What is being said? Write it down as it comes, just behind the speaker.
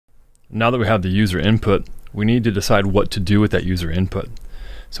now that we have the user input, we need to decide what to do with that user input.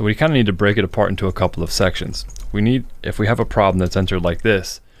 So we kind of need to break it apart into a couple of sections. If we have a problem that's entered like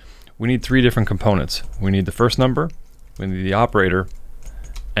this, we need 3 different components. We need the first number, we need the operator,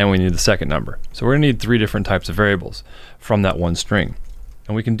 and we need the second number. So we're gonna need 3 different types of variables from that one string.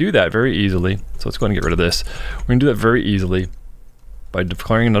 And we can do that very easily. So let's go ahead and get rid of this. We're gonna do that very easily by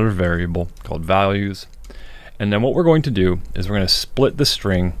declaring another variable called values. And then what we're going to do is we're gonna split the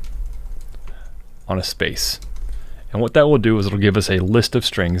string on a space. And what that will do is it'll give us a list of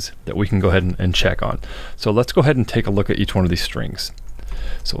strings that we can go ahead and check on. So let's go ahead and take a look at each one of these strings.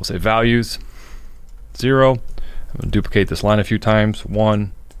 So we'll say values, 0. I'm going to duplicate this line a few times,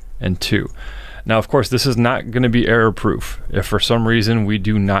 1 and 2. Now, of course, this is not going to be error proof. If for some reason we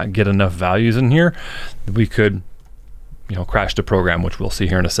do not get enough values in here, we could crash the program, which we'll see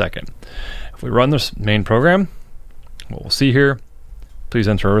here in a second. If we run this main program, what we'll see here, please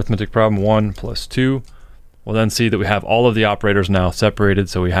enter arithmetic problem 1 plus 2. We'll then see that we have all of the operators now separated.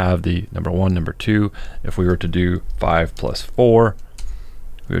 So we have the number 1, number 2. If we were to do 5 plus 4,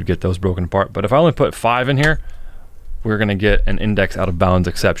 we would get those broken apart. But if I only put 5 in here, we're going to get an index out of bounds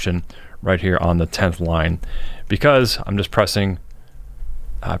exception right here on the 10th line, because I'm just pressing,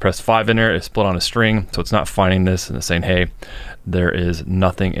 I pressed 5 in there, it's split on a string, so it's not finding this and it's saying, hey, there is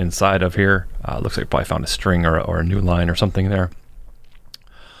nothing inside of here. Looks like I probably found a string or a new line or something there.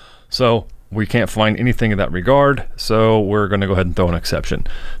 So we can't find anything in that regard, so we're going to go ahead and throw an exception.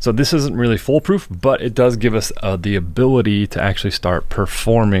 So this isn't really foolproof, but it does give us the ability to actually start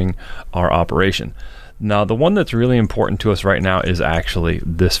performing our operation. Now, the one that's really important to us right now is actually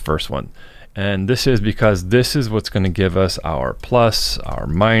this first one. And this is because this is what's going to give us our plus, our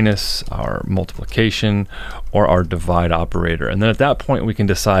minus, our multiplication, or our divide operator. And then at that point, we can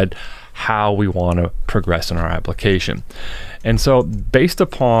decide how we want to progress in our application. And so based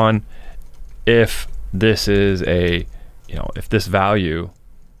upon if this is a, if this value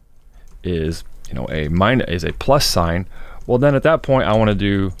is, a plus sign, well, then at that point, I want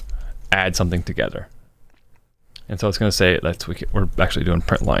to add something together. And so it's going to say, we're actually doing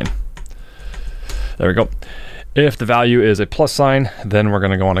print line. There we go. If the value is a plus sign, then we're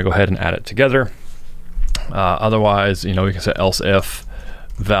going to want to go ahead and add it together. Otherwise, we can say else if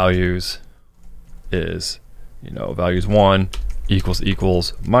values is, values 1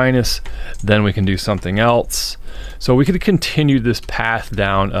 equals minus, then we can do something else. So we could continue this path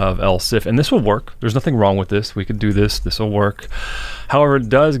down of else if, and this will work. There's nothing wrong with this. We could do this. This will work. However, it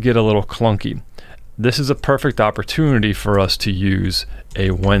does get a little clunky. This is a perfect opportunity for us to use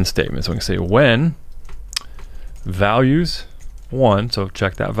a when statement. So we can say when values 1, so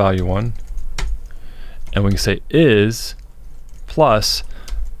check that value 1, and we can say is plus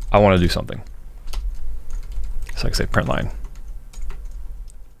I want to do something. So I can say print line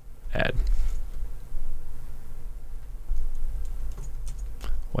add.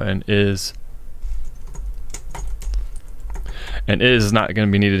 When is, and is not going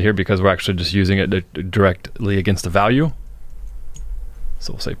to be needed here because we're actually just using it directly against the value.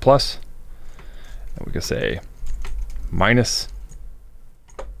 So we'll say plus, and we can say minus,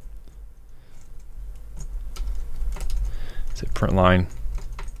 say print line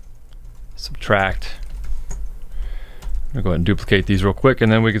subtract. I'm going to go ahead and duplicate these real quick,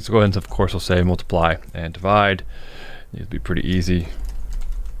 and then we can go ahead and, of course, we'll say multiply and divide. These will be pretty easy.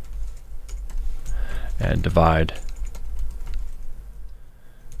 And divide.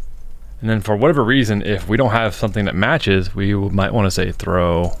 And then for whatever reason, if we don't have something that matches, we might want to say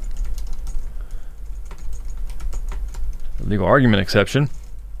throw legal argument exception.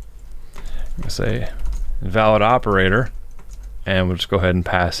 I'm going to say invalid operator, and we'll just go ahead and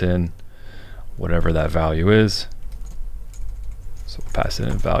pass in whatever that value is. So we'll pass it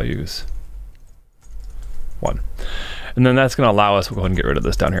in values 1. And then that's going to allow us, we'll go ahead and get rid of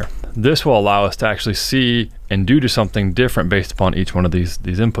this down here. This will allow us to actually see and do something different based upon each one of these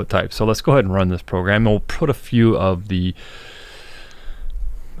input types. So let's go ahead and run this program, and we'll put a few of the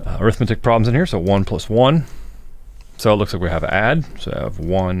arithmetic problems in here. So 1 plus 1. So it looks like we have add. So I have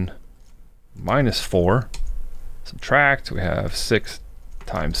 1 minus 4. Subtract, we have 6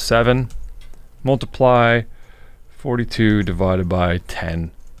 times 7. Multiply, 42 divided by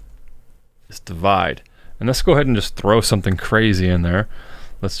 10 is divide. And let's go ahead and just throw something crazy in there.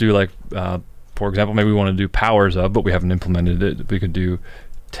 Let's do like, for example, maybe we want to do powers of, but we haven't implemented it. We could do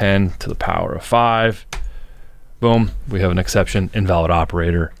 10 to the power of 5. Boom, we have an exception, invalid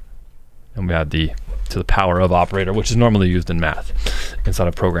operator. And we have the to the power of operator, which is normally used in math inside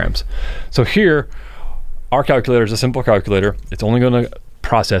of programs. So here, our calculator is a simple calculator. It's only going to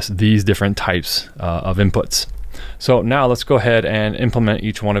process these different types of inputs. So now let's go ahead and implement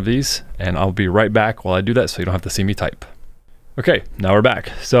each one of these, and I'll be right back while I do that so you don't have to see me type. Okay, now we're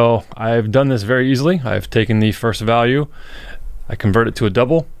back. So I've done this very easily. I've taken the first value, I convert it to a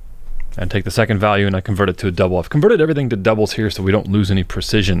double, and take the second value and I convert it to a double. I've converted everything to doubles here so we don't lose any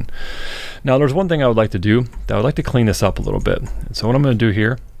precision. Now there's one thing I would like to do. I would like to clean this up a little bit. And so what I'm going to do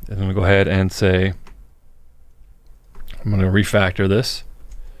here is I'm going to go ahead and say, I'm going to refactor this.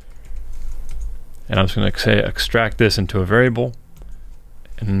 And I'm just going to say extract this into a variable.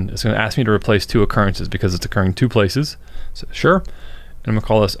 And it's going to ask me to replace two occurrences because it's occurring two places. So sure. And I'm going to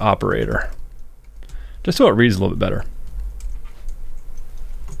call this operator, just so it reads a little bit better.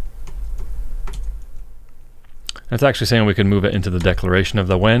 And it's actually saying we could move it into the declaration of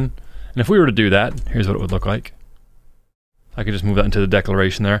the when. And if we were to do that, here's what it would look like. I could just move that into the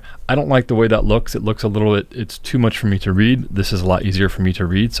declaration there. I don't like the way that looks. It looks a little bit, it's too much for me to read. This is a lot easier for me to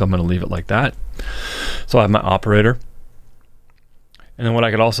read, so I'm going to leave it like that. So I have my operator. And then what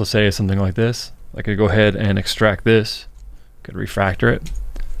I could also say is something like this. I could go ahead and extract this. I could refactor it.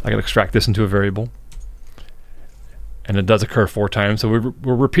 I could extract this into a variable. And it does occur 4 times. So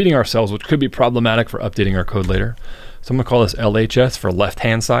we're repeating ourselves, which could be problematic for updating our code later. So I'm going to call this LHS for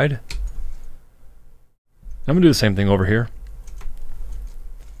left-hand side. I'm going to do the same thing over here.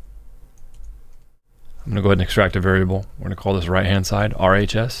 I'm going to go ahead and extract a variable. We're going to call this right-hand side,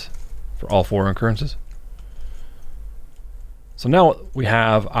 RHS, for all 4 occurrences. So now we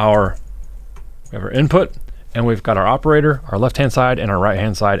have our input, and we've got our operator, our left-hand side, and our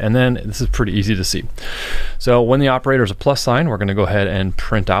right-hand side, and then this is pretty easy to see. So when the operator is a plus sign, we're going to go ahead and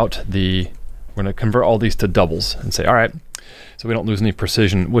print out we're going to convert all these to doubles and say, all right, so we don't lose any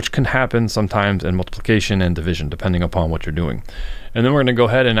precision, which can happen sometimes in multiplication and division, depending upon what you're doing. And then we're going to go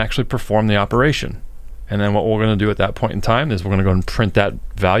ahead and actually perform the operation. And then what we're going to do at that point in time is we're going to go and print that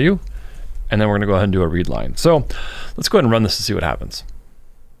value, and then we're going to go ahead and do a read line. So let's go ahead and run this to see what happens.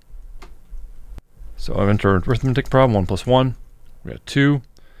 So I've entered arithmetic problem, 1 plus 1. We got 2.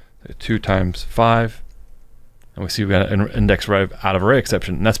 2 times 5. And we see we got an index right out of array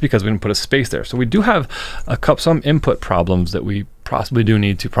exception. And that's because we didn't put a space there. So we do have some input problems that we possibly do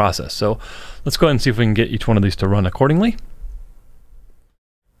need to process. So let's go ahead and see if we can get each one of these to run accordingly.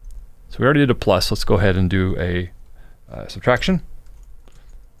 So we already did a plus. Let's go ahead and do a subtraction.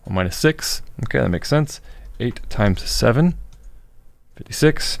 1 minus 6. Okay, that makes sense. 8 times 7.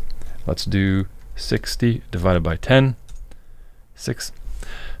 56. Let's do 60 divided by 10. 6.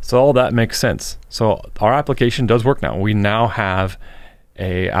 So all that makes sense. So our application does work now. We now have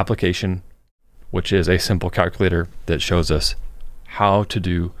a application which is a simple calculator that shows us how to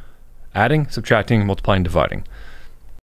do adding, subtracting, multiplying, dividing.